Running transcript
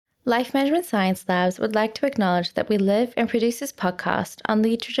Life Management Science Labs would like to acknowledge that we live and produce this podcast on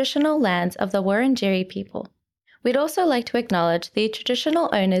the traditional lands of the Wurundjeri people. We'd also like to acknowledge the traditional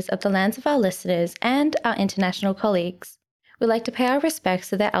owners of the lands of our listeners and our international colleagues. We'd like to pay our respects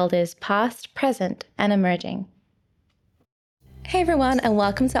to their elders past, present, and emerging. Hey everyone, and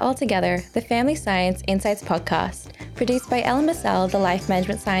welcome to All Together, the Family Science Insights podcast, produced by LMSL, the Life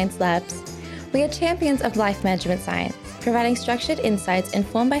Management Science Labs. We are champions of life management science, providing structured insights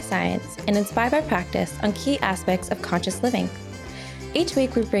informed by science and inspired by practice on key aspects of conscious living. Each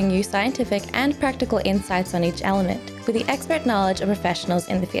week we bring you scientific and practical insights on each element with the expert knowledge of professionals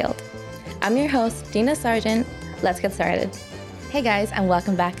in the field. I'm your host, Dina Sargent. Let's get started. Hey guys, and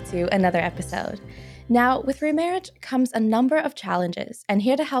welcome back to another episode. Now, with remarriage comes a number of challenges, and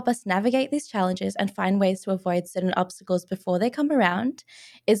here to help us navigate these challenges and find ways to avoid certain obstacles before they come around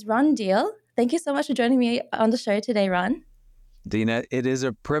is Ron Deal. Thank you so much for joining me on the show today, Ron. Dina, it is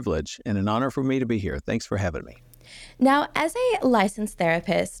a privilege and an honor for me to be here. Thanks for having me. Now, as a licensed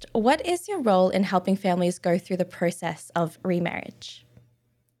therapist, what is your role in helping families go through the process of remarriage?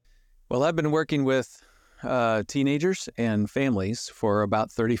 Well, I've been working with teenagers and families for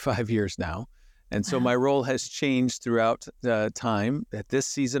about 35 years now. And so my role has changed throughout the time. At this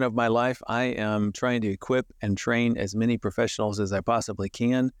season of my life, I am trying to equip and train as many professionals as I possibly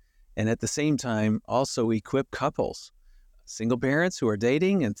can. And at the same time, also equip couples, single parents who are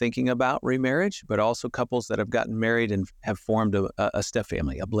dating and thinking about remarriage, but also couples that have gotten married and have formed a step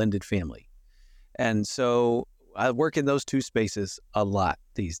family, a blended family. And so I work in those two spaces a lot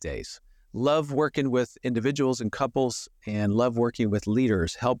these days. Love working with individuals and couples, and love working with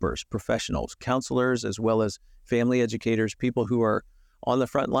leaders, helpers, professionals, counselors, as well as family educators, people who are on the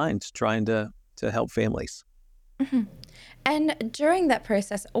front lines trying to help families. Mm-hmm. And during that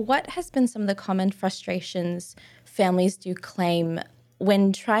process, what has been some of the common frustrations families do claim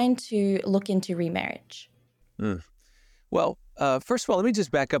when trying to look into remarriage? Well, first of all, let me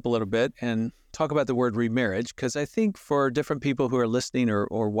just back up a little bit and talk about the word remarriage, because I think for different people who are listening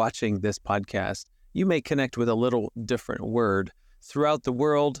or watching this podcast, you may connect with a little different word. Throughout the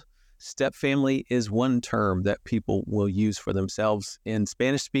world, step family is one term that people will use for themselves. In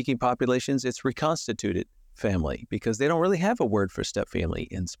Spanish-speaking populations, it's reconstituted family, because they don't really have a word for step family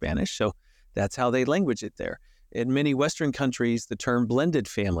in Spanish, so that's how they language it there. In many Western countries, the term blended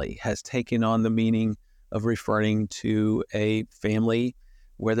family has taken on the meaning of referring to a family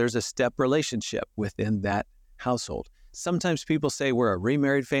where there's a step relationship within that household. Sometimes people say we're a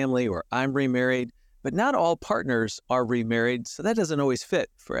remarried family or I'm remarried, but not all partners are remarried, so that doesn't always fit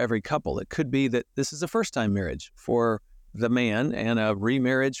for every couple. It could be that this is a first-time marriage for the man and a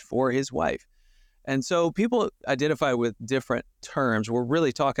remarriage for his wife. And so people identify with different terms. We're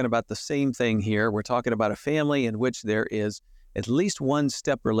really talking about the same thing here. We're talking about a family in which there is at least one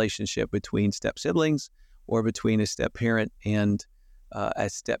step relationship between step siblings or between a step parent and a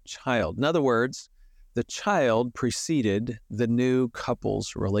step child. In other words, the child preceded the new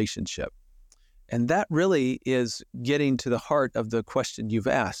couple's relationship. And that really is getting to the heart of the question you've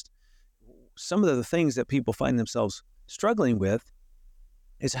asked. Some of the things that people find themselves struggling with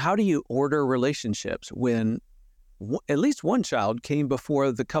is, how do you order relationships when at least one child came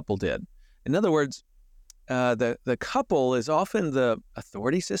before the couple did? In other words, the couple is often the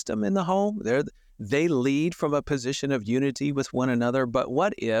authority system in the home. They lead from a position of unity with one another. But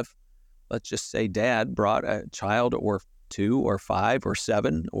what if, let's just say, dad brought a child or 2 or 5 or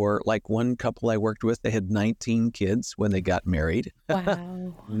 7, or like one couple I worked with, they had 19 kids when they got married.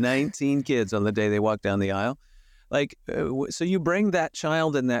 Wow. 19 kids on the day they walked down the aisle. So you bring that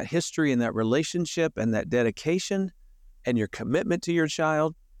child and that history and that relationship and that dedication and your commitment to your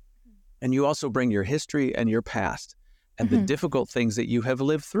child. And you also bring your history and your past and the difficult things that you have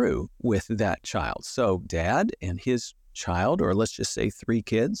lived through with that child. So dad and his child, or let's just say 3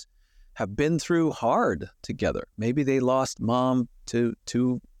 kids, have been through hard together. Maybe they lost mom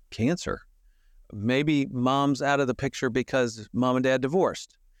to cancer. Maybe mom's out of the picture because mom and dad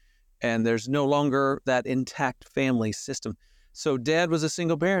divorced, and there's no longer that intact family system. So dad was a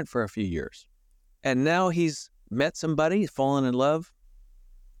single parent for a few years, and now he's met somebody, fallen in love,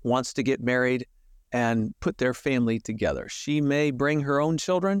 wants to get married and put their family together. She may bring her own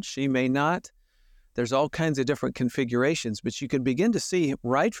children, she may not. There's all kinds of different configurations, but you can begin to see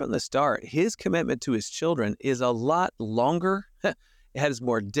right from the start, his commitment to his children is a lot longer. It has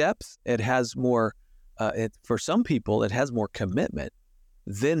more depth. It has more, for some people, it has more commitment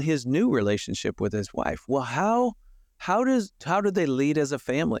than his new relationship with his wife. Well, how do they lead as a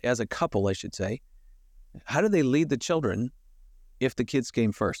family, as a couple, I should say? How do they lead the children if the kids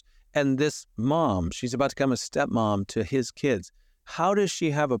came first? And this mom, she's about to become a stepmom to his kids. how does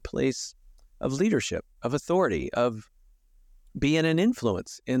she have a place of leadership, of authority, of being an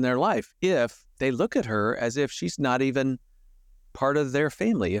influence in their life if they look at her as if she's not even part of their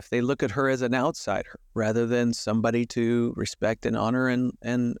family, if they look at her as an outsider rather than somebody to respect and honor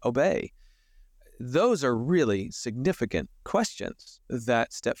and obey? Those are really significant questions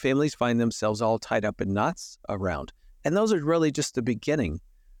that step families find themselves all tied up in knots around. And those are really just the beginning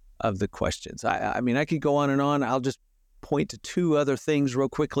of the questions. I mean, I could go on and on. I'll just point to two other things real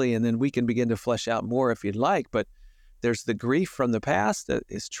quickly, and then we can begin to flesh out more if you'd like. But there's the grief from the past that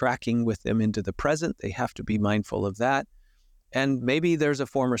is tracking with them into the present. They have to be mindful of that. And maybe there's a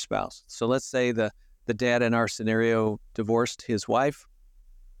former spouse. So let's say the dad in our scenario divorced his wife.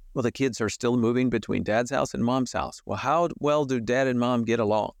 Well, the kids are still moving between dad's house and mom's house. Well, how well do dad and mom get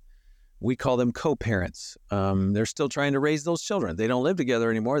along? We call them co-parents. They're still trying to raise those children. They don't live together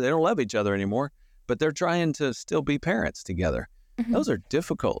anymore. They don't love each other anymore, but they're trying to still be parents together. Mm-hmm. Those are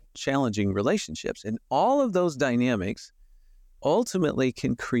difficult, challenging relationships. And all of those dynamics ultimately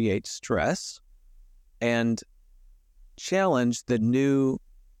can create stress and challenge the new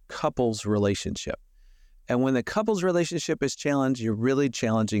couple's relationship. And when the couple's relationship is challenged, you're really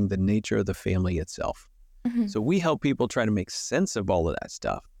challenging the nature of the family itself. Mm-hmm. So we help people try to make sense of all of that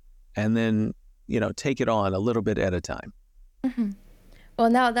stuff and then, take it on a little bit at a time. Mm-hmm. Well,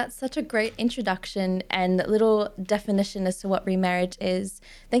 now that's such a great introduction and little definition as to what remarriage is.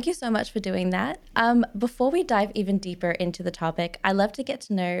 Thank you so much for doing that. Before we dive even deeper into the topic, I'd love to get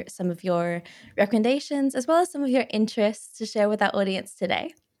to know some of your recommendations as well as some of your interests to share with our audience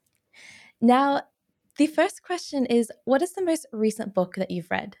today. Now, the first question is, what is the most recent book that you've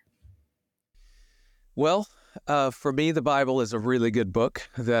read? Well, for me, the Bible is a really good book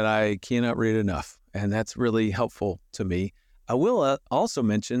that I cannot read enough, and that's really helpful to me. I will also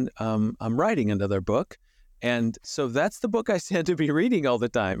mention I'm writing another book, and so that's the book I tend to be reading all the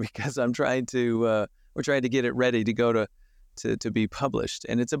time because we're trying to get it ready to go to be published.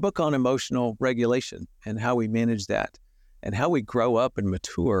 And it's a book on emotional regulation and how we manage that and how we grow up and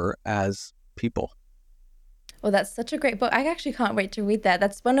mature as people. Well, that's such a great book. I actually can't wait to read that.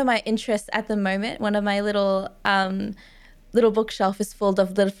 That's one of my interests at the moment. One of my little bookshelf is full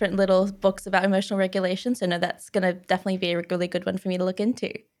of different little books about emotional regulation. So no, that's going to definitely be a really good one for me to look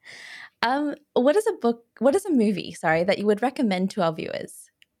into. What is a movie, that you would recommend to our viewers?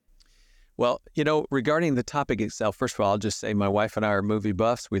 Well, regarding the topic itself, first of all, I'll just say my wife and I are movie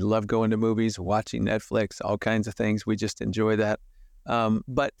buffs. We love going to movies, watching Netflix, all kinds of things. We just enjoy that.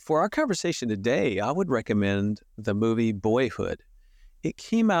 But for our conversation today, I would recommend the movie Boyhood. It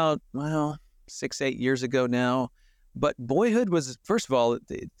came out, 6-8 years ago now. But Boyhood was, first of all,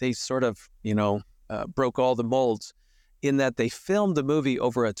 they sort of, broke all the molds in that they filmed the movie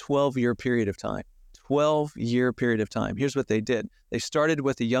over a 12-year period of time. 12-year period of time. Here's what they did. They started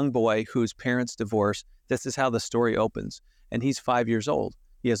with a young boy whose parents divorced. This is how the story opens. And he's 5 years old.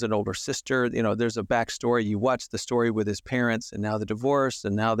 He has an older sister. There's a backstory. You watch the story with his parents and now the divorce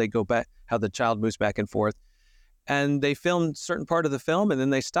and now they go back, how the child moves back and forth. And they filmed certain part of the film and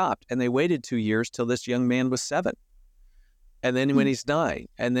then they stopped and they waited 2 years till this young man was 7. And then when he's 9,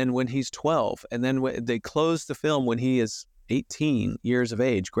 and then when he's 12, and then they closed the film when he is 18 years of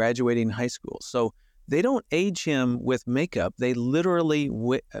age, graduating high school. So they don't age him with makeup. They literally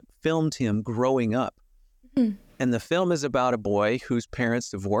filmed him growing up. Mm-hmm. And the film is about a boy whose parents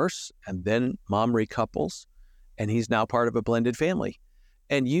divorce, and then mom recouples, and he's now part of a blended family.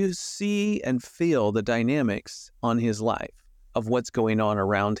 And you see and feel the dynamics on his life of what's going on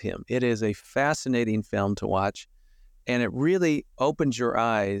around him. It is a fascinating film to watch. And it really opens your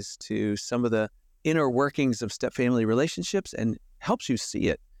eyes to some of the inner workings of step-family relationships and helps you see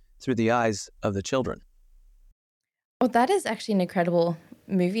it through the eyes of the children. Well, that is actually an incredible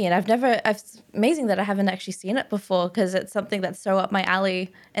movie. And it's amazing that I haven't actually seen it before because it's something that's so up my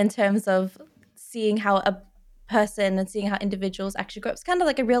alley in terms of seeing how a person and seeing how individuals actually grow up. It's kind of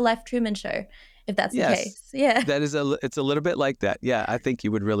like a real life Truman Show, if that's the case. Yeah. It's a little bit like that. Yeah, I think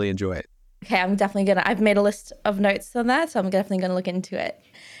you would really enjoy it. Okay, I've made a list of notes on that, so I'm definitely going to look into it.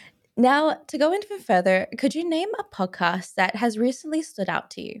 Now, to go into it further, could you name a podcast that has recently stood out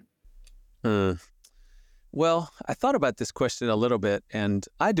to you? Well, I thought about this question a little bit, and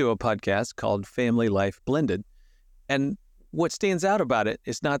I do a podcast called Family Life Blended. And what stands out about it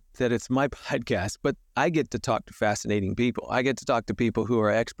is not that it's my podcast, but I get to talk to fascinating people. I get to talk to people who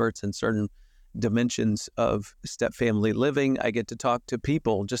are experts in certain dimensions of step-family living. I get to talk to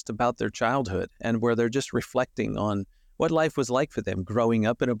people just about their childhood and where they're just reflecting on what life was like for them growing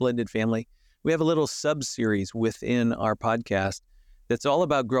up in a blended family. We have a little sub-series within our podcast It's all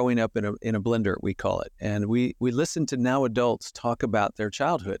about growing up in a blender, we call it. And we listen to now adults talk about their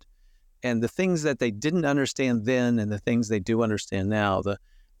childhood and the things that they didn't understand then and the things they do understand now, the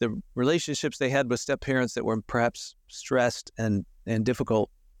relationships they had with step parents that were perhaps stressed and difficult,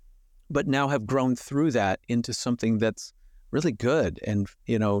 but now have grown through that into something that's really good and,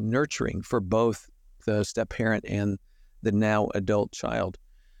 nurturing for both the step parent and the now adult child.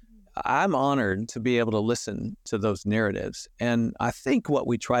 I'm honored to be able to listen to those narratives. And I think what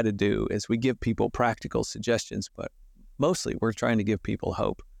we try to do is we give people practical suggestions, but mostly we're trying to give people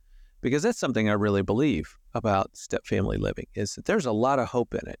hope, because that's something I really believe about step family living, is that there's a lot of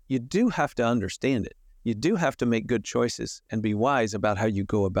hope in it. You do have to understand it. You do have to make good choices and be wise about how you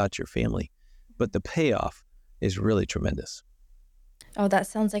go about your family. But the payoff is really tremendous. Oh, that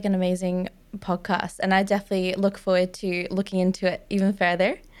sounds like an amazing podcast. And I definitely look forward to looking into it even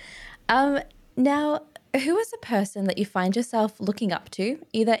further. Now, who is a person that you find yourself looking up to,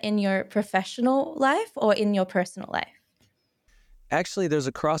 either in your professional life or in your personal life? Actually, there's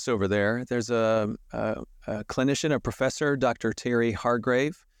a crossover there. There's a clinician, a professor, Dr. Terry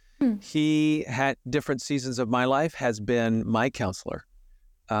Hargrave. He had different seasons of my life, has been my counselor.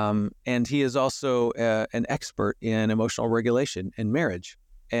 And he is also an expert in emotional regulation and marriage.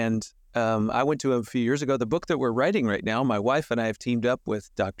 And I went to him a few years ago. The book that we're writing right now, my wife and I have teamed up with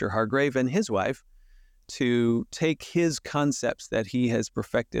Dr. Hargrave and his wife to take his concepts that he has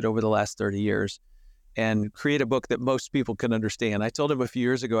perfected over the last 30 years and create a book that most people can understand. I told him a few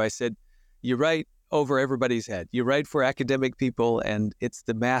years ago, I said, you write over everybody's head. You write for academic people, and it's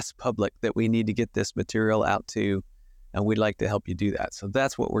the mass public that we need to get this material out to, and we'd like to help you do that. So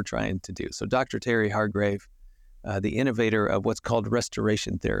that's what we're trying to do. So Dr. Terry Hargrave, the innovator of what's called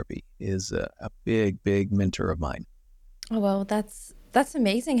restoration therapy, is a big, big mentor of mine. Oh, well, that's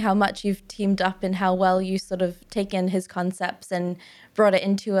amazing how much you've teamed up and how well you sort of taken his concepts and brought it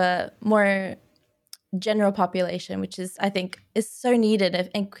into a more general population, which is, I think, is so needed if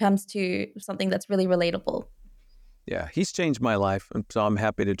it comes to something that's really relatable. Yeah, he's changed my life, and so I'm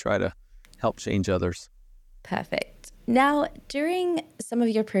happy to try to help change others. Perfect. Now, during some of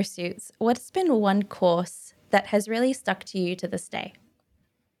your pursuits, what's been one course that has really stuck to you to this day?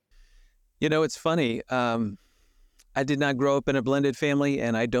 It's funny. I did not grow up in a blended family,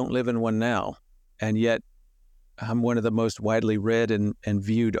 and I don't live in one now. And yet, I'm one of the most widely read and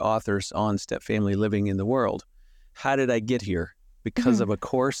viewed authors on step family living in the world. How did I get here? Because of a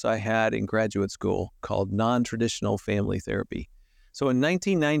course I had in graduate school called Non-Traditional Family Therapy. So in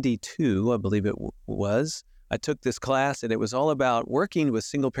 1992, I believe it was, I took this class, and it was all about working with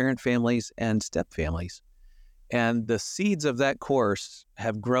single-parent families and step families. And the seeds of that course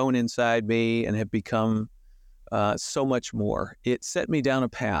have grown inside me and have become so much more. It set me down a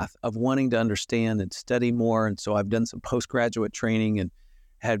path of wanting to understand and study more. And so I've done some postgraduate training and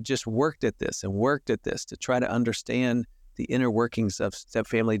have just worked at this to try to understand the inner workings of step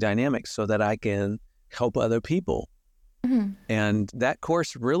family dynamics so that I can help other people. And that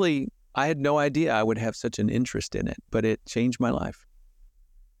course really, I had no idea I would have such an interest in it, but it changed my life.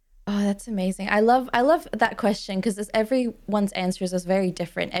 Oh, that's amazing. I love that question because everyone's answers is very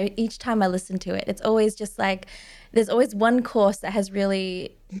different. Each time I listen to it, it's always just like there's always one course that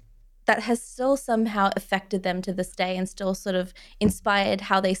has still somehow affected them to this day and still sort of inspired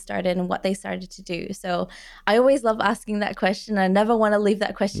how they started and what they started to do. So I always love asking that question. I never want to leave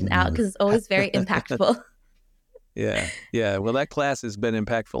that question out because it's always very impactful. Yeah. Well, that class has been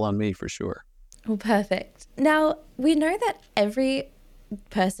impactful on me for sure. Well, perfect. Now, we know that every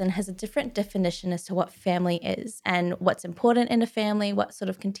person has a different definition as to what family is and what's important in a family, what sort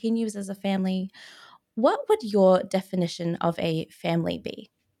of continues as a family. What would your definition of a family be?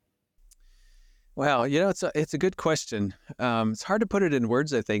 Wow, it's a good question. It's hard to put it in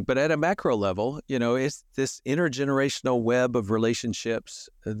words, I think, but at a macro level, it's this intergenerational web of relationships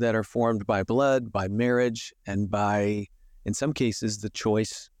that are formed by blood, by marriage, and by, in some cases, the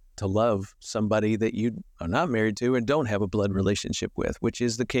choice to love somebody that you are not married to and don't have a blood relationship with, which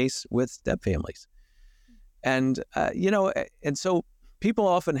is the case with step families. And, and so people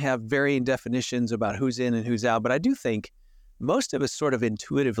often have varying definitions about who's in and who's out, but I do think most of us sort of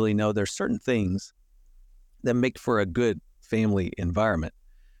intuitively know there's certain things that make for a good family environment.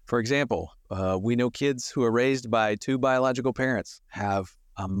 For example, we know kids who are raised by two biological parents have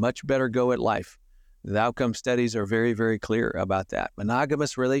a much better go at life. The outcome studies are very, very clear about that.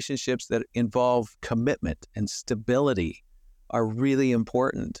 Monogamous relationships that involve commitment and stability are really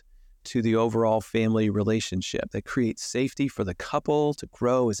important to the overall family relationship. That creates safety for the couple to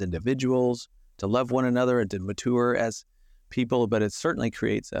grow as individuals, to love one another and to mature as people, but it certainly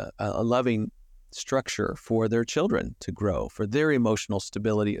creates a loving structure for their children to grow, for their emotional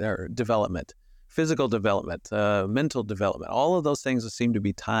stability or development, physical development, mental development. All of those things seem to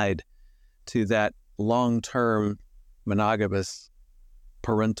be tied to that long-term monogamous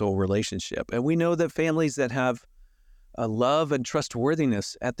parental relationship. And we know that families that have love and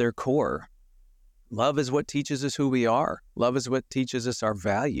trustworthiness at their core, love is what teaches us who we are. Love is what teaches us our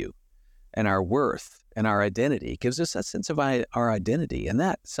value and our worth and our identity. It gives us a sense of our identity, and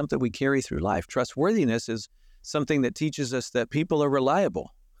that's something we carry through life. Trustworthiness is something that teaches us that people are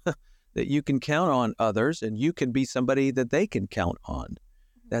reliable, that you can count on others and you can be somebody that they can count on.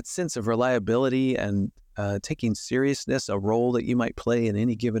 That sense of reliability and taking seriousness a role that you might play in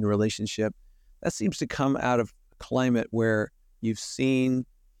any given relationship, that seems to come out of a climate where you've seen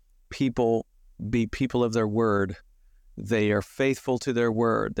people be people of their word. They are faithful to their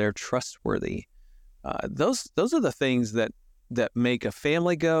word. They're trustworthy. Those are the things that make a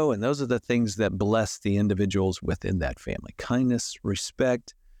family go, and those are the things that bless the individuals within that family. Kindness,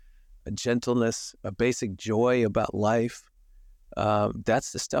 respect, a gentleness, a basic joy about life.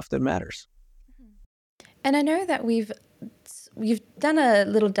 That's the stuff that matters. And I know that we've done a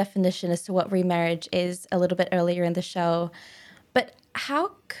little definition as to what remarriage is a little bit earlier in the show, but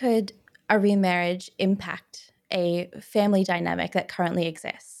how could a remarriage impact a family dynamic that currently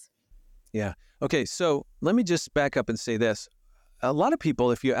exists? Yeah. Okay, so let me just back up and say this. A lot of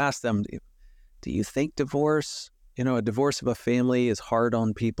people, if you ask them, do you think divorce, a divorce of a family is hard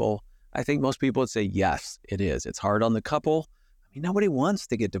on people? I think most people would say, yes, it is. It's hard on the couple. I mean, nobody wants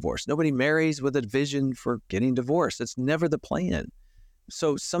to get divorced. Nobody marries with a vision for getting divorced. It's never the plan.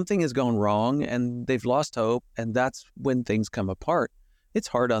 So something has gone wrong and they've lost hope, and that's when things come apart. It's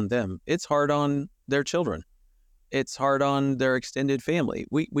hard on them. It's hard on their children. It's hard on their extended family.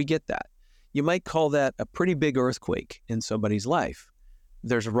 We get that. You might call that a pretty big earthquake in somebody's life.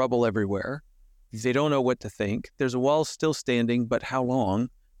 There's rubble everywhere. They don't know what to think. There's a wall still standing, but how long?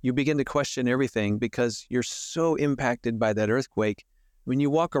 You begin to question everything because you're so impacted by that earthquake when you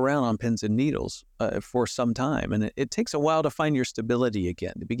walk around on pins and needles for some time. And it takes a while to find your stability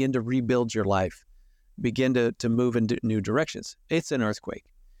again, to begin to rebuild your life, begin to move in new directions. It's an earthquake.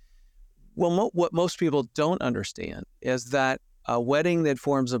 Well, what most people don't understand is that a wedding that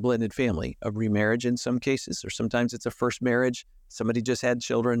forms a blended family, a remarriage in some cases, or sometimes it's a first marriage, somebody just had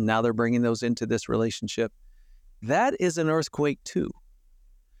children, now they're bringing those into this relationship, that is an earthquake too.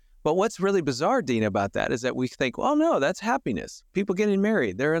 But what's really bizarre, Dean, about that is that we think, well, no, that's happiness. People getting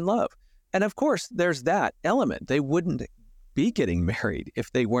married, they're in love. And of course, there's that element. They wouldn't be getting married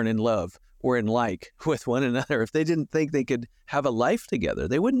if they weren't in love or in like with one another. If they didn't think they could have a life together,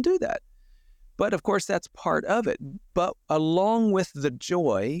 they wouldn't do that. But of course, that's part of it. But along with the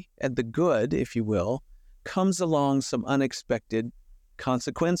joy and the good, if you will, comes along some unexpected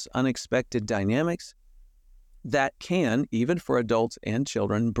consequence, unexpected dynamics that can, even for adults and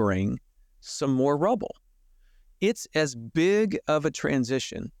children, bring some more rubble. It's as big of a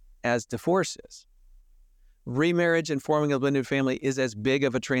transition as divorce is. Remarriage and forming a blended family is as big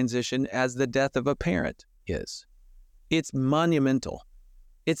of a transition as the death of a parent is. It's monumental.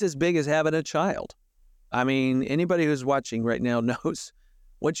 It's as big as having a child. I mean, anybody who's watching right now knows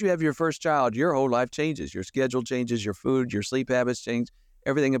once you have your first child, your whole life changes. Your schedule changes, your food, your sleep habits change.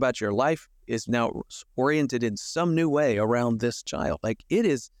 Everything about your life is now oriented in some new way around this child. Like, it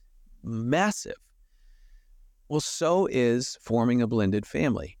is massive. Well, so is forming a blended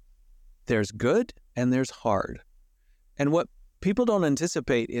family. There's good and there's hard. And what people don't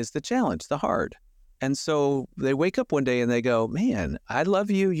anticipate is the challenge, the hard. And so they wake up one day and they go, man, I love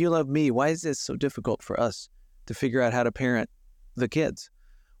you, you love me. Why is this so difficult for us to figure out how to parent the kids?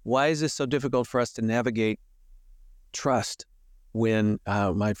 Why is this so difficult for us to navigate trust when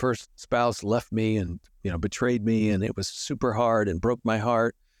my first spouse left me and betrayed me, and it was super hard and broke my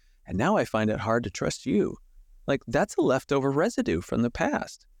heart, and now I find it hard to trust you? Like, that's a leftover residue from the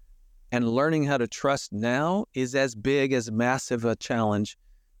past. And learning how to trust now is as big, as massive a challenge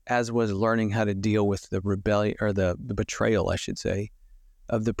as was learning how to deal with the rebellion, or the betrayal, I should say,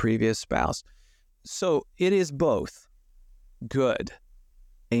 of the previous spouse. So it is both good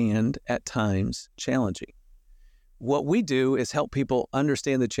and at times challenging. What we do is help people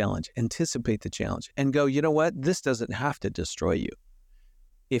understand the challenge, anticipate the challenge, and go, you know what? This doesn't have to destroy you.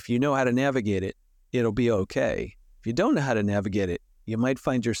 If you know how to navigate it, it'll be okay. If you don't know how to navigate it, you might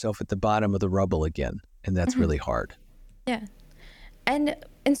find yourself at the bottom of the rubble again, and that's really hard. Yeah. And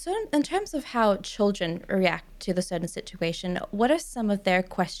in terms of how children react to the certain situation, what are some of their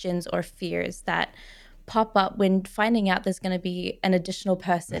questions or fears that pop up when finding out there's going to be an additional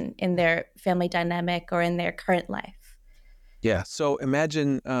person in their family dynamic or in their current life? Yeah. So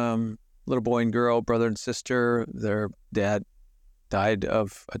imagine, little boy and girl, brother and sister, their dad died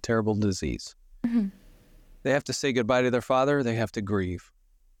of a terrible disease. Mm-hmm. They have to say goodbye to their father. They have to grieve.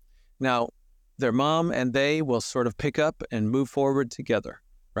 Now, their mom and they will sort of pick up and move forward together,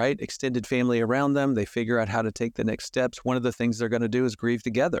 right? Extended family around them. They figure out how to take the next steps. One of the things they're going to do is grieve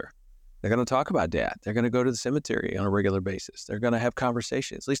together. They're going to talk about dad. They're going to go to the cemetery on a regular basis. They're going to have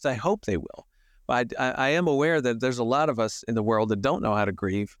conversations. At least I hope they will. But I am aware that there's a lot of us in the world that don't know how to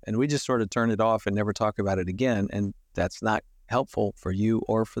grieve, and we just sort of turn it off and never talk about it again. And that's not helpful for you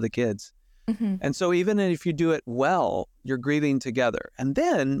or for the kids. Mm-hmm. And so even if you do it well, you're grieving together. And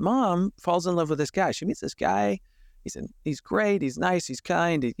then mom falls in love with this guy. She meets this guy. He's great. He's nice. He's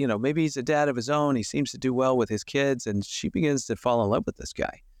kind. Maybe he's a dad of his own. He seems to do well with his kids. And she begins to fall in love with this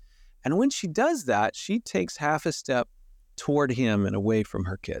guy. And when she does that, she takes half a step toward him and away from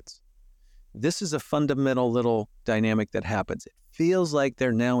her kids. This is a fundamental little dynamic that happens. It feels like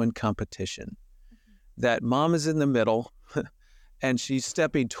they're now in competition, that mom is in the middle and she's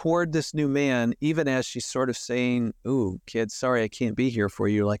stepping toward this new man, even as she's sort of saying, ooh, kids, sorry, I can't be here for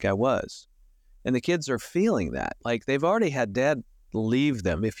you like I was. And the kids are feeling that, like they've already had dad leave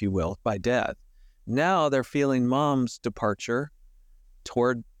them, if you will, by death. Now they're feeling mom's departure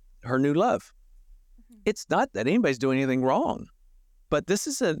toward her new love. It's not that anybody's doing anything wrong, but this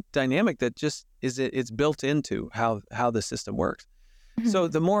is a dynamic that just it's built into how the system works. Mm-hmm. So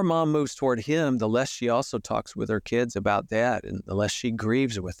the more mom moves toward him, the less she also talks with her kids about dad, and the less she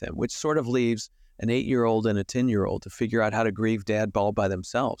grieves with them, which sort of leaves an 8-year-old and a 10-year-old to figure out how to grieve dad all by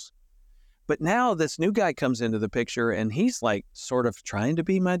themselves. But now this new guy comes into the picture, and he's like sort of trying to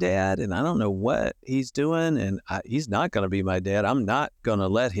be my dad, and I don't know what he's doing, and he's not going to be my dad. I'm not going to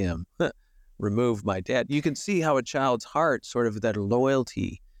let him remove my dad. You can see how a child's heart, sort of that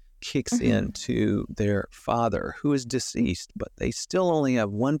loyalty, kicks Mm-hmm. into their father, who is deceased, but they still only have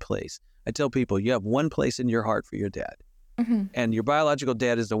one place. I tell people, you have one place in your heart for your dad, Mm-hmm. and your biological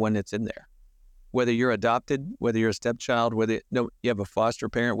dad is the one that's in there. Whether you're adopted, whether you're a stepchild, you have a foster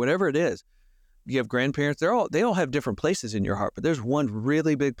parent, whatever it is, you have grandparents, they all have different places in your heart, but there's one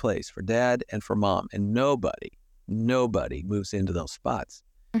really big place for dad and for mom, and nobody moves into those spots.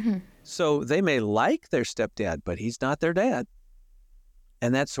 Mm-hmm. So they may like their stepdad, but he's not their dad.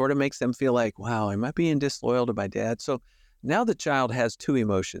 And that sort of makes them feel like, wow, am I being disloyal to my dad? So now the child has two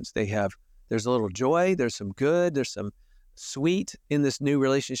emotions. There's a little joy, there's some good, there's some sweet in this new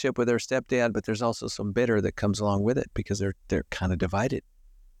relationship with their stepdad, but there's also some bitter that comes along with it because they're kind of divided.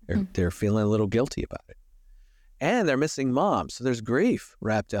 They're feeling a little guilty about it. And they're missing mom. So there's grief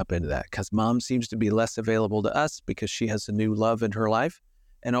wrapped up into that because mom seems to be less available to us because she has a new love in her life.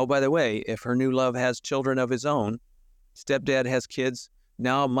 And oh, by the way, if her new love has children of his own, stepdad has kids,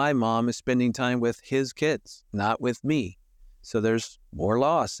 now my mom is spending time with his kids, not with me. So there's more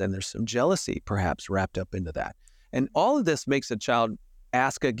loss and there's some jealousy perhaps wrapped up into that. And all of this makes a child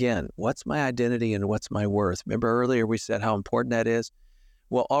ask again, what's my identity and what's my worth? Remember earlier we said how important that is?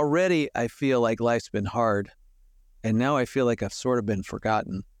 Well, already I feel like life's been hard, and now I feel like I've sort of been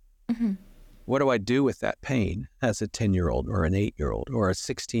forgotten. Mm-hmm. What do I do with that pain as a 10-year-old or an 8-year-old or a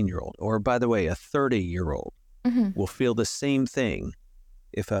 16-year-old? Or, by the way, a 30-year-old Mm-hmm. will feel the same thing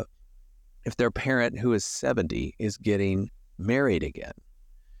if their parent who is 70 is getting married again.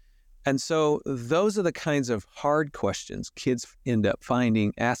 And so those are the kinds of hard questions kids end up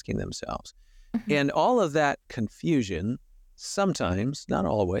asking themselves. Mm-hmm. And all of that confusion sometimes, not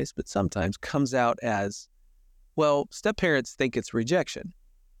always, but sometimes comes out as, well, step-parents think it's rejection.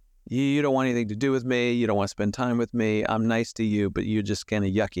 You don't want anything to do with me. You don't want to spend time with me. I'm nice to you, but you're just kind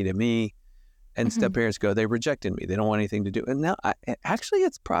of yucky to me. And Mm-hmm. step-parents go, they rejected me. They don't want anything to do. And now, actually,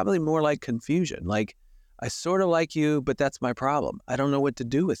 it's probably more like confusion. Like, I sort of like you, but that's my problem. I don't know what to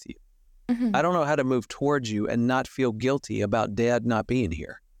do with you. Mm-hmm. I don't know how to move towards you and not feel guilty about dad not being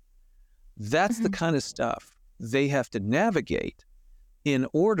here. That's the kind of stuff they have to navigate in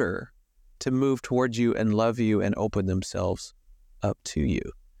order to move towards you and love you and open themselves up to you.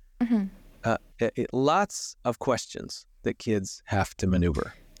 Mm-hmm. Lots of questions that kids have to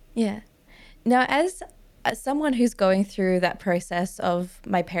maneuver. Yeah. Now, as someone who's going through that process of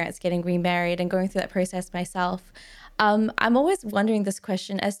my parents getting remarried and going through that process myself, I'm always wondering this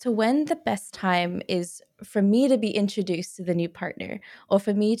question as to when the best time is for me to be introduced to the new partner or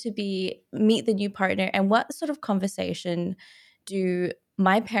for me to meet the new partner, and what sort of conversation do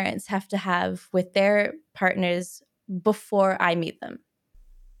my parents have to have with their partners before I meet them?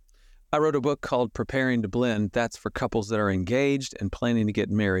 I wrote a book called Preparing to Blend. That's for couples that are engaged and planning to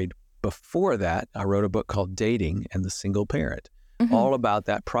get married. Before that, I wrote a book called Dating and the Single Parent, all about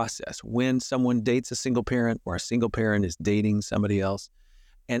that process. When someone dates a single parent or a single parent is dating somebody else,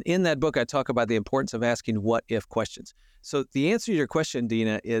 And in that book, I talk about the importance of asking what if questions. So the answer to your question,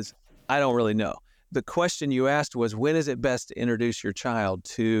 Dina, is I don't really know. The question you asked was, when is it best to introduce your child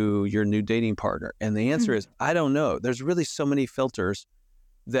to your new dating partner? And the answer is, I don't know. There's really so many filters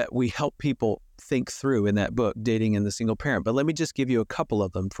that we help people think through in that book, Dating and the Single Parent. But let me just give you a couple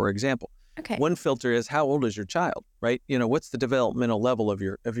of them, for example. Okay. One filter is, how old is your child, right? What's the developmental level of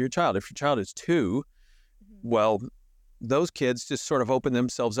your child? If your child is 2, well, those kids just sort of open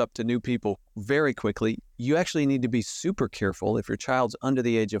themselves up to new people very quickly. You actually need to be super careful. If your child's under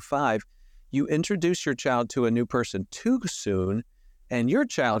the age of 5, you introduce your child to a new person too soon, and your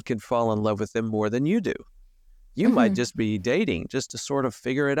child can fall in love with them more than you do. You might just be dating just to sort of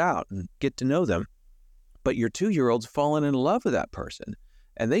figure it out and get to know them. But your 2-year-old's fallen in love with that person,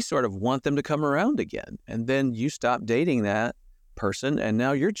 and they sort of want them to come around again. And then you stop dating that person, and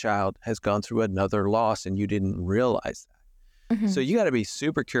now your child has gone through another loss and you didn't realize that. So you got to be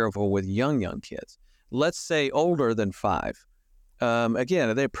super careful with young kids. Let's say older than 5. Again,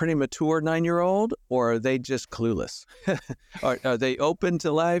 are they a pretty mature 9-year-old, or are they just clueless? Are they open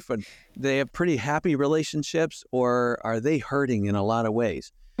to life and they have pretty happy relationships, or are they hurting in a lot of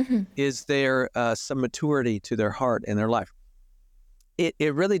ways? Is there some maturity to their heart and their life?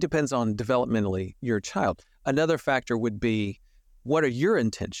 It really depends on developmentally your child. Another factor would be, what are your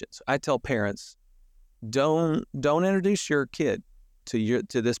intentions? I tell parents, don't introduce your kid to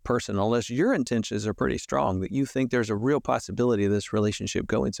this person unless your intentions are pretty strong, that you think there's a real possibility of this relationship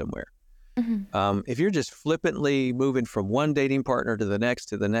going somewhere. If you're just flippantly moving from one dating partner to the next,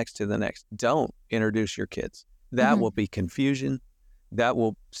 to the next, to the next, don't introduce your kids. That will be confusion. That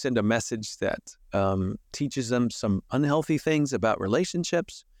will send a message that teaches them some unhealthy things about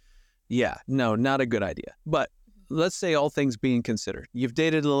relationships. Yeah, no, not a good idea. But let's say all things being considered, you've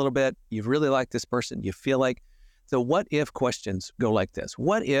dated a little bit, you've really liked this person, you feel like, the what if questions go like this.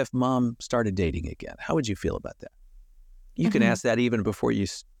 What if mom started dating again? How would you feel about that? You can ask that even before you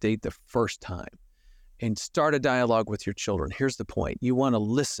date the first time, and start a dialogue with your children. Here's the point. You want to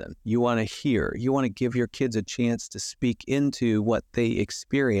listen. You want to hear. You want to give your kids a chance to speak into what they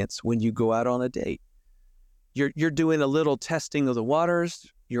experience when you go out on a date. You're doing a little testing of the waters.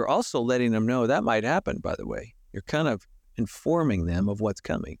 You're also letting them know that might happen, by the way. You're kind of informing them of what's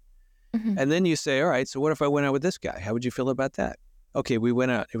coming. And then you say, all right, so what if I went out with this guy? How would you feel about that? Okay, we went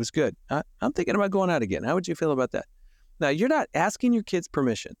out. It was good. I'm thinking about going out again. How would you feel about that? Now, you're not asking your kids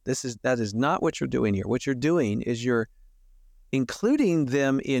permission. That is not what you're doing here. What you're doing is you're including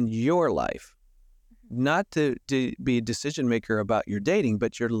them in your life, not to be a decision maker about your dating,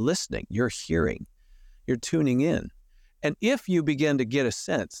 but you're listening, you're hearing, you're tuning in. And if you begin to get a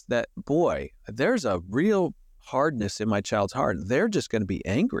sense that, boy, there's a real hardness in my child's heart, they're just going to be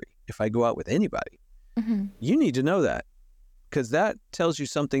angry if I go out with anybody. You need to know that, because that tells you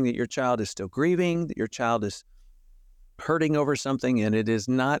something, that your child is still grieving, that your child is hurting over something, and it is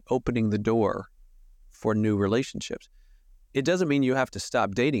not opening the door for new relationships. It doesn't mean you have to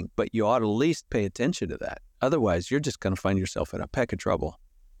stop dating, but you ought to at least pay attention to that. Otherwise, you're just going to find yourself in a peck of trouble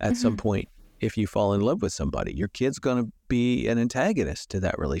at some point. If you fall in love with somebody, your kid's going to be an antagonist to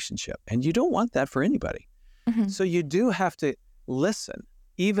that relationship, and you don't want that for anybody. So you do have to listen,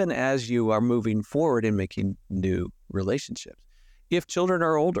 even as you are moving forward in making new relationships. If children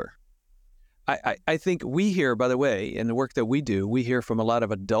are older, I think we hear, by the way, in the work that we do, we hear from a lot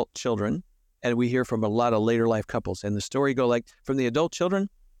of adult children, and we hear from a lot of later life couples. And the story go like, from the adult children,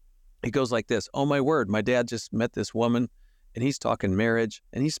 it goes like this. Oh my word, my dad just met this woman, and he's talking marriage,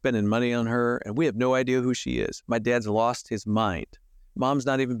 and he's spending money on her, and we have no idea who she is. My dad's lost his mind. Mom's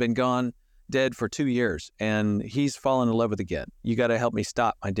not even been dead for 2 years, and he's fallen in love with again. You got to help me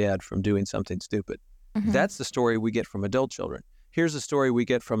stop my dad from doing something stupid. That's the story we get from adult children. Here's the story we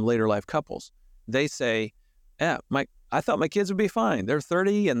get from later life couples. They say, yeah, I thought my kids would be fine. They're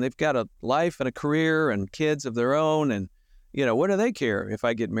 30 and they've got a life and a career and kids of their own. And, what do they care if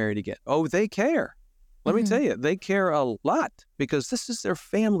I get married again? Oh, they care. Let me tell you, they care a lot, because this is their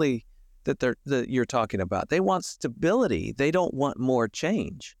family that you're talking about. They want stability. They don't want more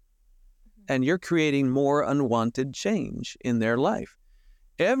change. And you're creating more unwanted change in their life.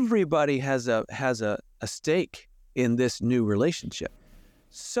 Everybody has a stake in this new relationship.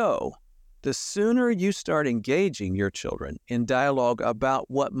 So the sooner you start engaging your children in dialogue about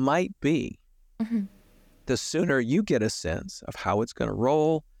what might be, the sooner you get a sense of how it's going to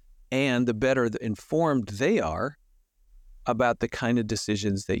roll, and the better informed they are about the kind of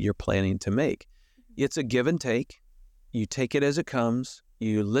decisions that you're planning to make. It's a give and take. You take it as it comes.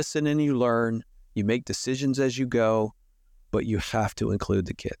 You listen and you learn. You make decisions as you go, but you have to include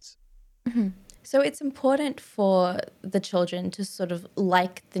the kids. So it's important for the children to sort of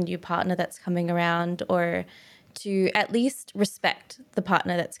like the new partner that's coming around, or to at least respect the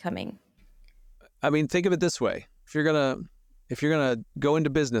partner that's coming. I mean, think of it this way. If you're gonna go into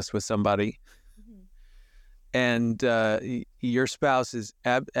business with somebody Mhm. and your spouse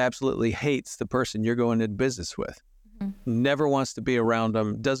absolutely hates the person you're going into business with, Mhm. never wants to be around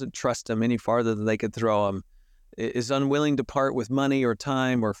them, doesn't trust them any farther than they could throw them, is unwilling to part with money or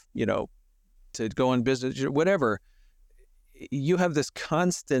time or, to go in business, whatever, you have this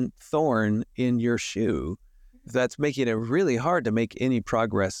constant thorn in your shoe that's making it really hard to make any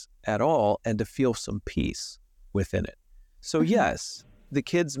progress at all and to feel some peace within it. So Mhm. yes, the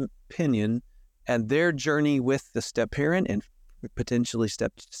kid's opinion and their journey with the step parent and potentially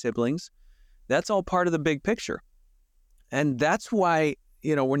step siblings, that's all part of the big picture. And that's why,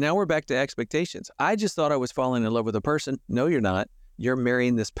 we're back to expectations. I just thought I was falling in love with a person. No, you're not. You're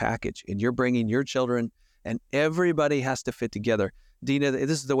marrying this package and you're bringing your children, and everybody has to fit together. Dina,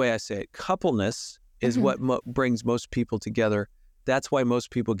 this is the way I say it. Coupleness is Mhm. what brings most people together. That's why most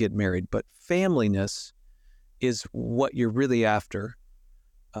people get married. But familyness is what you're really after.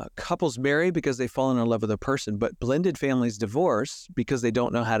 Couples marry because they fall in love with a person, but blended families divorce because they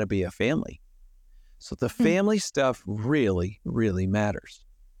don't know how to be a family. So the Mhm. family stuff really, really matters.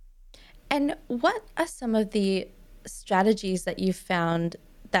 And what are some of the strategies that you've found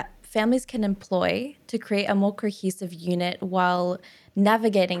that families can employ to create a more cohesive unit while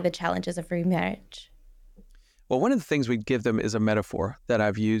navigating the challenges of remarriage? Well, one of the things we give them is a metaphor that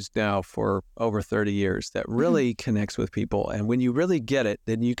I've used now for over 30 years that Mhm. really connects with people. And when you really get it,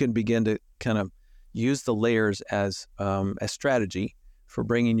 then you can begin to kind of use the layers as a strategy for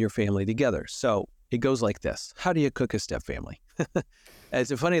bringing your family together. So it goes like this. How do you cook a step family?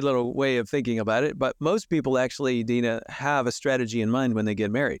 It's a funny little way of thinking about it, but most people actually, Dina, have a strategy in mind when they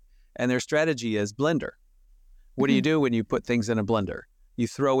get married. And their strategy is blender. What do you Mhm. do when you put things in a blender? You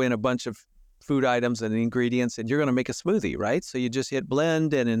throw in a bunch of food items and ingredients, and you're going to make a smoothie, right? So you just hit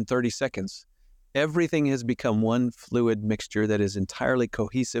blend, and in 30 seconds, everything has become one fluid mixture that is entirely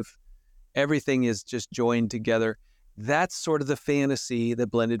cohesive. Everything is just joined together. That's sort of the fantasy that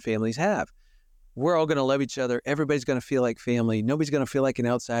blended families have. We're all going to love each other. Everybody's going to feel like family. Nobody's going to feel like an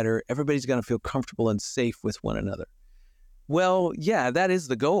outsider. Everybody's going to feel comfortable and safe with one another. Well, yeah, that is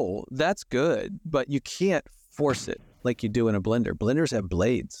the goal. That's good, but you can't force it like you do in a blender. Blenders have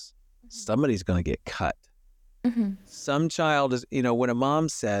blades. Somebody's going to get cut. Mhm. Some child is, when a mom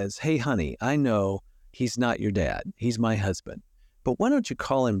says, "Hey, honey, I know he's not your dad. He's my husband. But why don't you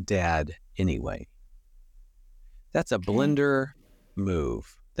call him dad anyway?" That's a Okay. blender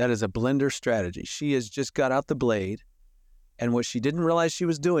move. That is a blender strategy. She has just got out the blade. And what she didn't realize she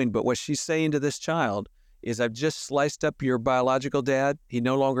was doing, but what she's saying to this child is, I've just sliced up your biological dad. He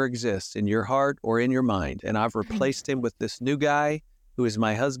no longer exists in your heart or in your mind. And I've Mhm. replaced him with this new guy who is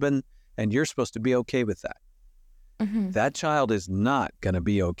my husband. And you're supposed to be okay with that. Mhm. That child is not going to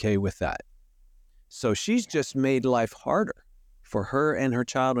be okay with that. So she's just made life harder for her and her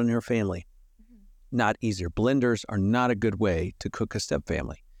child and her family. Mhm. Not easier. Blenders are not a good way to cook a step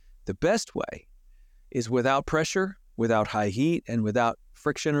family. The best way is without pressure, without high heat, and without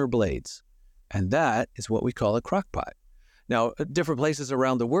friction or blades. And that is what we call a crock pot. Now, different places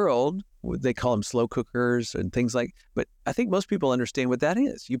around the world, they call them slow cookers and things like, but I think most people understand what that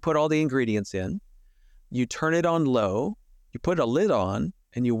is. You put all the ingredients in, you turn it on low, you put a lid on,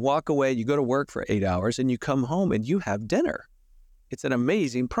 and you walk away, you go to work for 8 hours, and you come home and you have dinner. It's an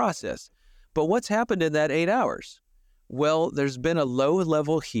amazing process. But what's happened in that 8 hours? Well, there's been a low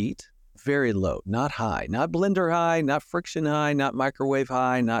level heat, very low, not high, not blender high, not friction high, not microwave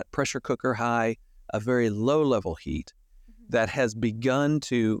high, not pressure cooker high, a very low level heat that has begun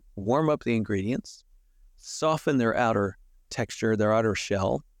to warm up the ingredients, soften their outer texture, their outer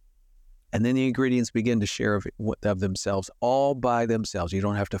shell, and then the ingredients begin to share of themselves all by themselves. You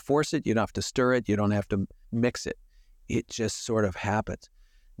don't have to force it. You don't have to stir it. You don't have to mix it. It just sort of happens.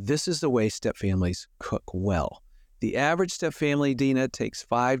 This is the way step families cook well. The average step family, Dina, takes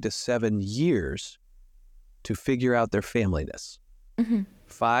 5 to 7 years to figure out their familyness. Mhm.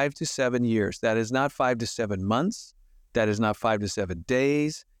 5 to 7 years. That is not 5 to 7 months. That is not 5 to 7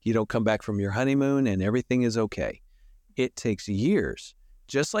 days. You don't come back from your honeymoon and everything is okay. It takes years.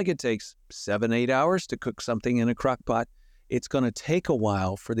 Just like it takes 7, 8 hours to cook something in a crock pot, it's going to take a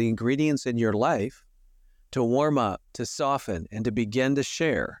while for the ingredients in your life to warm up, to soften, and to begin to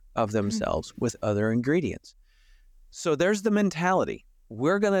share of Mhm. themselves with other ingredients. So there's the mentality.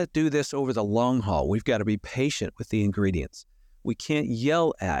 We're going to do this over the long haul. We've got to be patient with the ingredients. We can't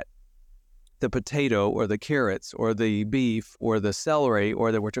yell at the potato or the carrots or the beef or the celery,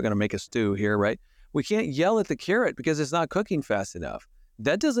 or that we're going to make a stew here, right? We can't yell at the carrot because it's not cooking fast enough.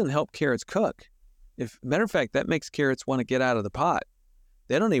 That doesn't help carrots cook. Matter of fact, that makes carrots want to get out of the pot.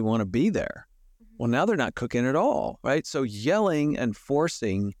 They don't even want to be there. Well, now they're not cooking at all, right? So yelling and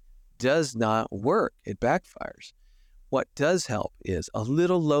forcing does not work. It backfires. What does help is a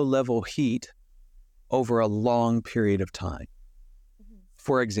little low-level heat over a long period of time.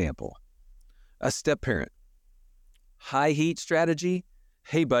 For example, a step-parent. High heat strategy.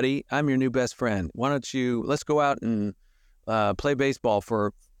 Hey, buddy, I'm your new best friend. Why don't let's go out and play baseball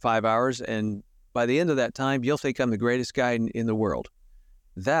for 5 hours, and by the end of that time, you'll think I'm the greatest guy in the world.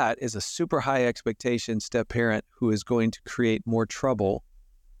 That is a super high expectation step-parent who is going to create more trouble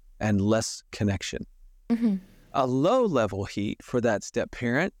and less connection. Mm-hmm. A low-level heat for that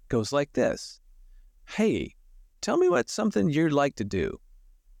step-parent goes like this. Hey, tell me what's something you'd like to do.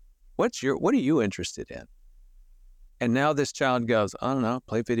 What are you interested in? And now this child goes, I don't know,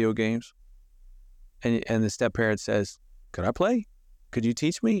 play video games. And the step-parent says, could I play? Could you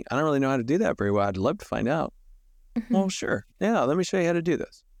teach me? I don't really know how to do that very well. I'd love to find out. Mm-hmm. Well, sure. Yeah, let me show you how to do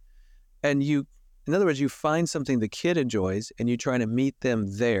this. And in other words, you find something the kid enjoys and you try to meet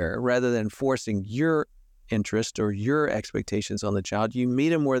them there rather than forcing your interest or your expectations on the child. You meet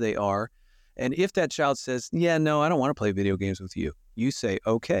them where they are. And if that child says, yeah, no, I don't want to play video games with you, you say,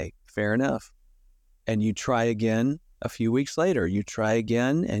 okay, fair enough. And you try again a few weeks later. You try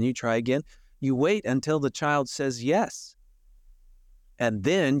again and you try again. You wait until the child says yes. And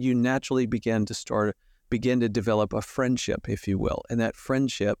then you naturally begin to develop a friendship, if you will. And that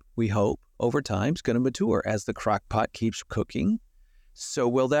friendship, we hope, over time is going to mature. As the crock pot keeps cooking, so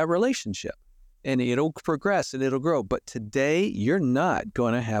will that relationship. And it'll progress and it'll grow. But today, you're not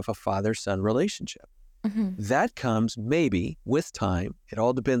going to have a father-son relationship. Mm-hmm. That comes maybe with time. It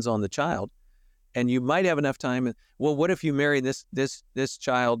all depends on the child. And you might have enough time. Well, what if you marry this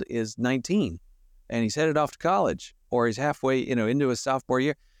child is 19 and he's headed off to college, or he's halfway, into his sophomore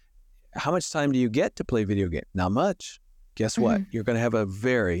year? How much time do you get to play video games? Not much. Guess what? You're going to have a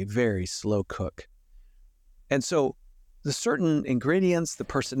very, very slow cook. And so the certain ingredients, the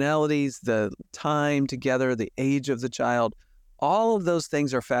personalities, the time together, the age of the child, all of those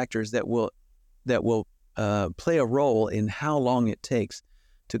things are factors that will play a role in how long it takes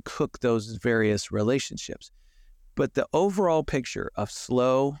to cook those various relationships. But the overall picture of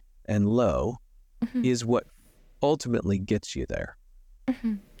slow and low is what ultimately gets you there.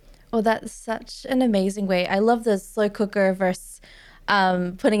 Mm-hmm. Well, that's such an amazing way. I love the slow cooker versus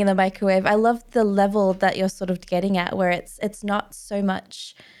putting in the microwave. I love the level that you're sort of getting at, where it's not so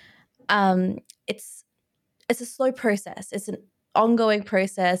much. It's a slow process. It's an ongoing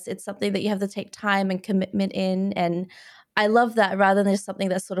process. It's something that you have to take time and commitment in. And I love that, rather than just something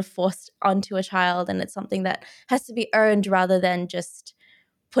that's sort of forced onto a child, and it's something that has to be earned rather than just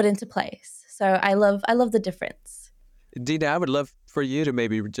put into place. So I love the difference. Dina, I would love for you to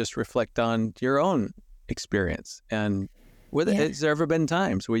maybe just reflect on your own experience. And has there ever been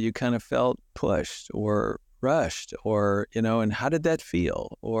times where you kind of felt pushed or rushed, or, and how did that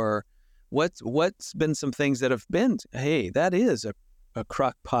feel? Or what's been some things that have been, hey, that is a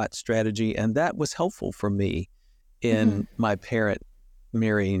crock pot strategy, and that was helpful for me in my parent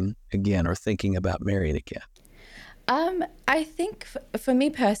marrying again, or thinking about marrying again? I think for me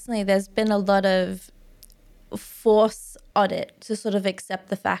personally, there's been a lot of force on it to sort of accept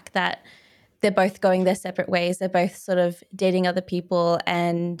the fact that they're both going their separate ways. They're both sort of dating other people.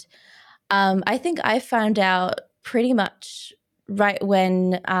 And I think I found out pretty much right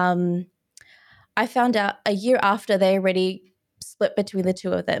when I found out a year after they already split between the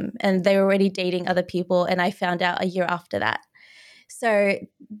two of them, and they were already dating other people. And I found out a year after that. So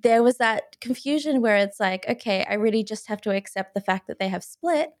there was that confusion where it's like, okay, I really just have to accept the fact that they have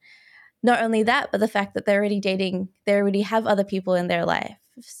split. Not only that, but the fact that they're already dating, they already have other people in their life.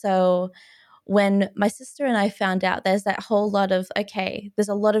 So when my sister and I found out, there's that whole lot of, okay, there's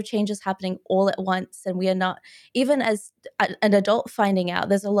a lot of changes happening all at once. And we are not, even as an adult finding out,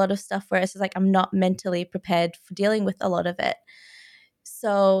 there's a lot of stuff where it's just like, I'm not mentally prepared for dealing with a lot of it.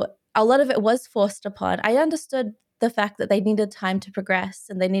 So a lot of it was forced upon. I understood the fact that they needed time to progress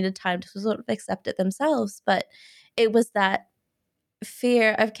and they needed time to sort of accept it themselves. But it was that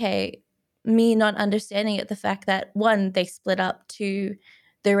fear of, okay, me not understanding it, the fact that, one, they split up, two,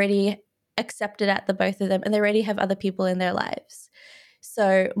 they already accepted at the both of them, and they already have other people in their lives.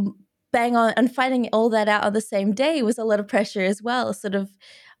 So bang on, and finding all that out on the same day was a lot of pressure as well, sort of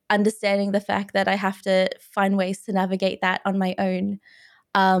understanding the fact that I have to find ways to navigate that on my own.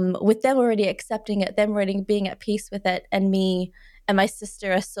 With them already accepting it, them already being at peace with it, and me and my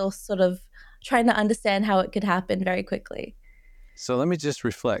sister are still sort of trying to understand how it could happen very quickly. So let me just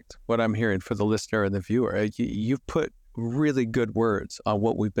reflect what I'm hearing for the listener and the viewer. You've put really good words on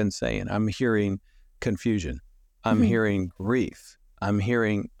what we've been saying. I'm hearing confusion. I'm hearing grief. I'm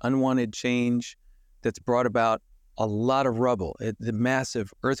hearing unwanted change that's brought about a lot of rubble, the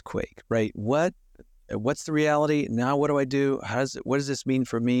massive earthquake, right? What's the reality? Now what do I do? What does this mean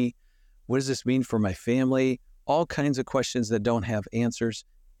for me? What does this mean for my family? All kinds of questions that don't have answers,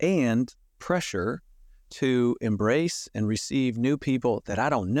 and pressure to embrace and receive new people that I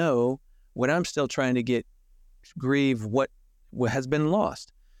don't know when I'm still trying to grieve what has been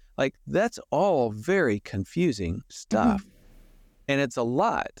lost. Like, that's all very confusing stuff. And it's a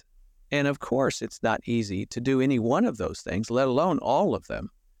lot. And of course, it's not easy to do any one of those things, let alone all of them.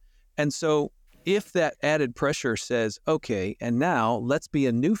 And so if that added pressure says, okay, and now let's be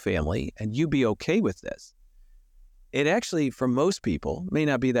a new family and you be okay with this, it actually, for most people, may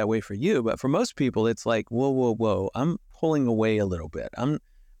not be that way for you, but for most people, it's like, whoa, I'm pulling away a little bit.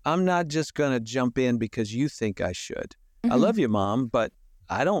 I'm not just going to jump in because you think I should. I love you, Mom, but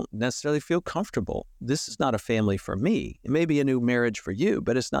I don't necessarily feel comfortable. This is not a family for me. It may be a new marriage for you,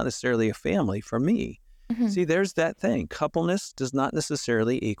 but it's not necessarily a family for me. See, there's that thing. Coupleness does not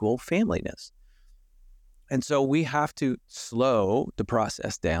necessarily equal familyness. And so we have to slow the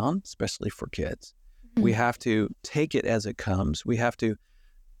process down, especially for kids. We have to take it as it comes. We have to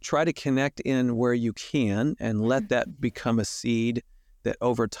try to connect in where you can and let that become a seed that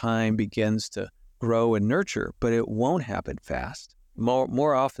over time begins to grow and nurture, but it won't happen fast.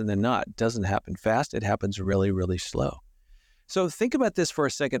 More often than not, it doesn't happen fast. It happens really, really slow. So think about this for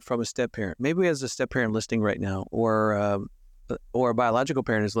a second from a step parent. Maybe as a step parent listening right now, or a biological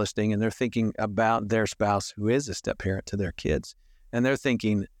parent is listening and they're thinking about their spouse who is a step parent to their kids. And they're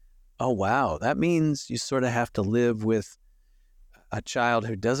thinking, oh, wow, that means you sort of have to live with a child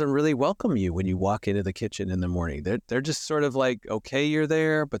who doesn't really welcome you when you walk into the kitchen in the morning. They're just sort of like, okay, you're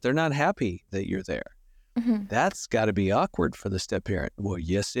there, but they're not happy that you're there. That's got to be awkward for the step parent. Well,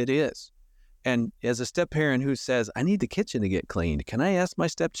 yes, it is. And as a step parent who says, I need the kitchen to get cleaned, can I ask my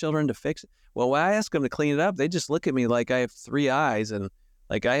stepchildren to fix it? Well, when I ask them to clean it up, they just look at me like I have three eyes and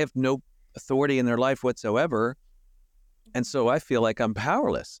like I have no authority in their life whatsoever. And so I feel like I'm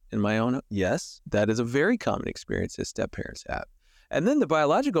powerless in my own. Yes, that is a very common experience that step parents have. And then the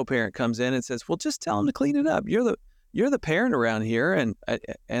biological parent comes in and says, well, just tell them to clean it up. You're the parent around here. And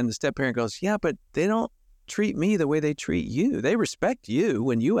the step parent goes, yeah, but they don't treat me the way they treat you. They respect you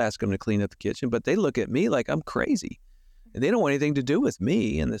when you ask them to clean up the kitchen, but they look at me like I'm crazy and they don't want anything to do with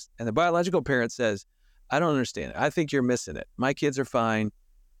me. And the biological parent says, I don't understand it. I think you're missing it. My kids are fine.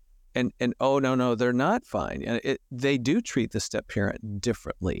 And oh, no, they're not fine. And they do treat the step parent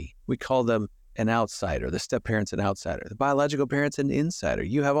differently. We call them an outsider. The step parent's an outsider. The biological parent's an insider.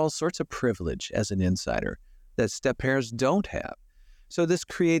 You have all sorts of privilege as an insider that step parents don't have. So this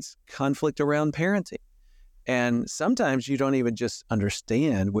creates conflict around parenting. And sometimes you don't even just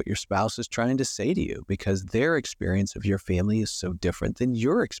understand what your spouse is trying to say to you because their experience of your family is so different than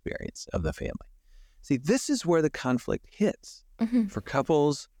your experience of the family. See, this is where the conflict hits for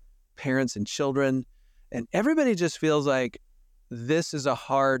couples, parents, and children. And everybody just feels like this is a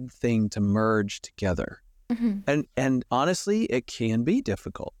hard thing to merge together. And honestly, it can be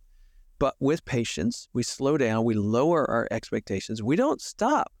difficult. But with patience, we slow down, we lower our expectations. We don't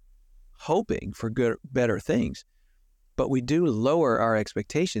stop hoping for better things, but we do lower our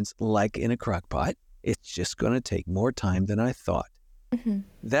expectations like in a crock pot. It's just going to take more time than I thought.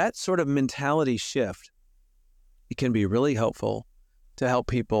 That sort of mentality shift, it can be really helpful to help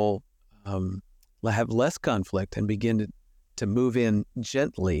people have less conflict and begin to move in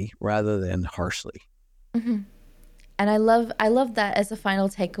gently rather than harshly. And I love that as a final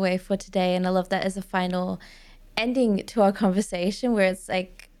takeaway for today. And I love that as a final ending to our conversation where it's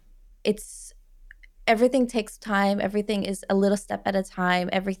like, everything takes time. Everything is a little step at a time.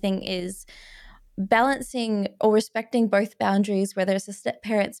 Everything is balancing or respecting both boundaries, whether it's the step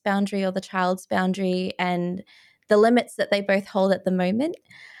parent's boundary or the child's boundary, and the limits that they both hold at the moment.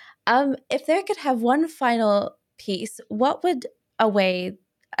 If they could have one final piece, what would a way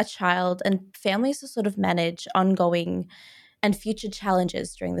a child and families to sort of manage ongoing and future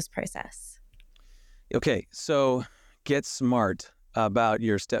challenges during this process? Okay, so get smart about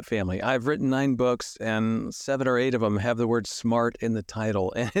your step family. I've written 9 books and 7 or 8 of them have the word smart in the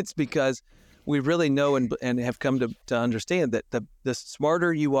title. And it's because we really know and have come to understand that the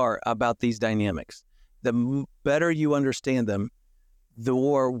smarter you are about these dynamics, the better you understand them, the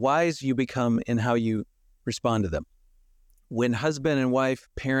more wise you become in how you respond to them. When husband and wife,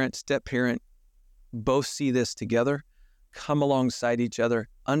 parent, step parent, both see this together, come alongside each other,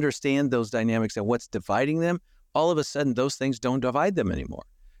 understand those dynamics and what's dividing them, all of a sudden those things don't divide them anymore.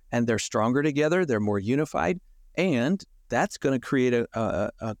 And they're stronger together, they're more unified, and that's going to create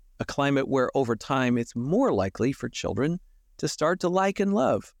a climate where over time it's more likely for children to start to like and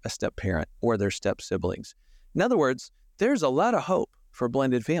love a step parent or their step siblings. In other words, there's a lot of hope for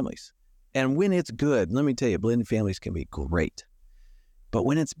blended families. And when it's good, let me tell you, blended families can be great. But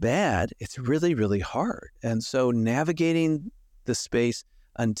when it's bad, it's really, really hard. And so navigating the space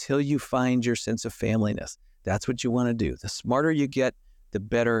until you find your sense of familyness, that's what you want to do. The smarter you get, the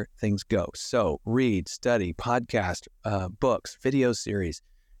better things go. So read, study, podcast, books, video series.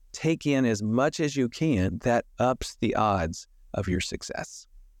 Take in as much as you can. That ups the odds of your success.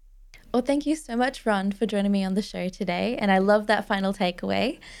 Well, thank you so much, Ron, for joining me on the show today. And I love that final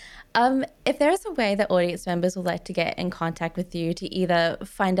takeaway. If there is a way that audience members would like to get in contact with you to either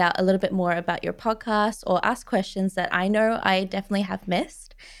find out a little bit more about your podcast or ask questions that I know I definitely have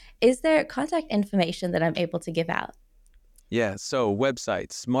missed, is there contact information that I'm able to give out? Yeah, so website,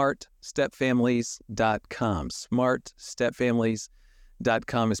 smartstepfamilies.com.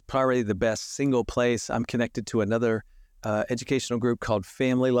 Smartstepfamilies.com is probably the best single place. I'm connected to another educational group called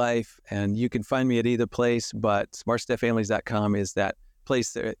Family Life, and you can find me at either place, but smartstepfamilies.com is that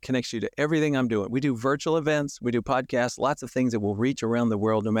place that connects you to everything I'm doing. We do virtual events, we do podcasts, lots of things that will reach around the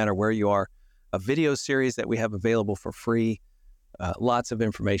world no matter where you are, a video series that we have available for free, lots of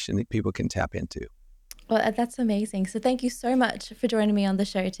information that people can tap into. Well, that's amazing. So thank you so much for joining me on the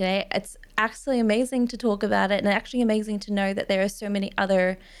show today. It's actually amazing to talk about it, and actually amazing to know that there are so many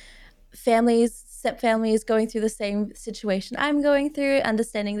other families, step families going through the same situation I'm going through,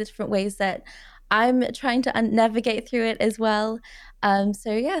 understanding the different ways that I'm trying to navigate through it as well.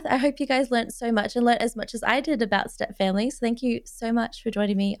 So yeah, I hope you guys learned so much and learned as much as I did about step families. Thank you so much for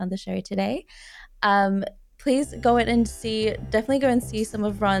joining me on the show today. Please definitely go and see some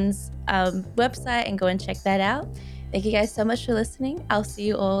of Ron's website and go and check that out. Thank you guys so much for listening. I'll see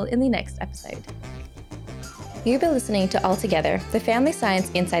you all in the next episode. You've been listening to All Together, the Family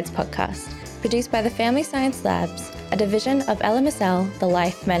Science Insights podcast, produced by the Family Science Labs, a division of LMSL, the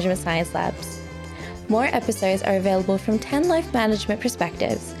Life Management Science Labs. More episodes are available from 10 life management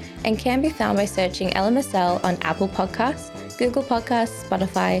perspectives and can be found by searching LMSL on Apple Podcasts, Google Podcasts,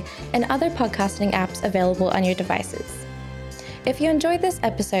 Spotify, and other podcasting apps available on your devices. If you enjoyed this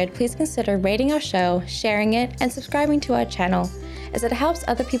episode, please consider rating our show, sharing it, and subscribing to our channel, as it helps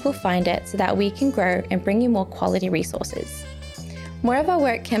other people find it so that we can grow and bring you more quality resources. More of our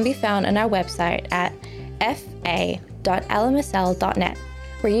work can be found on our website at fa.lmsl.net,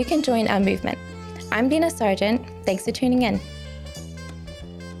 where you can join our movement. I'm Dina Sargent. Thanks for tuning in.